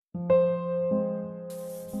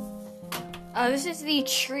This is the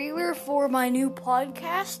trailer for my new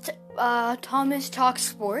podcast, Thomas Talks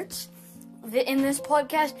Sports. In this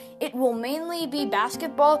podcast, it will mainly be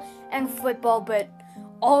basketball and football, but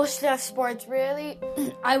all stuff sports, really.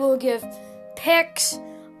 I will give picks,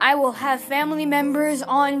 I will have family members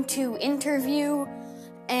on to interview,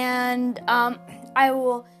 and I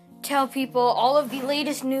will tell people all of the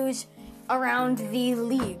latest news around the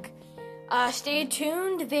league. Stay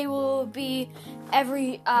tuned. They will be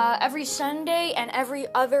every Sunday and every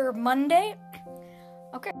other Monday.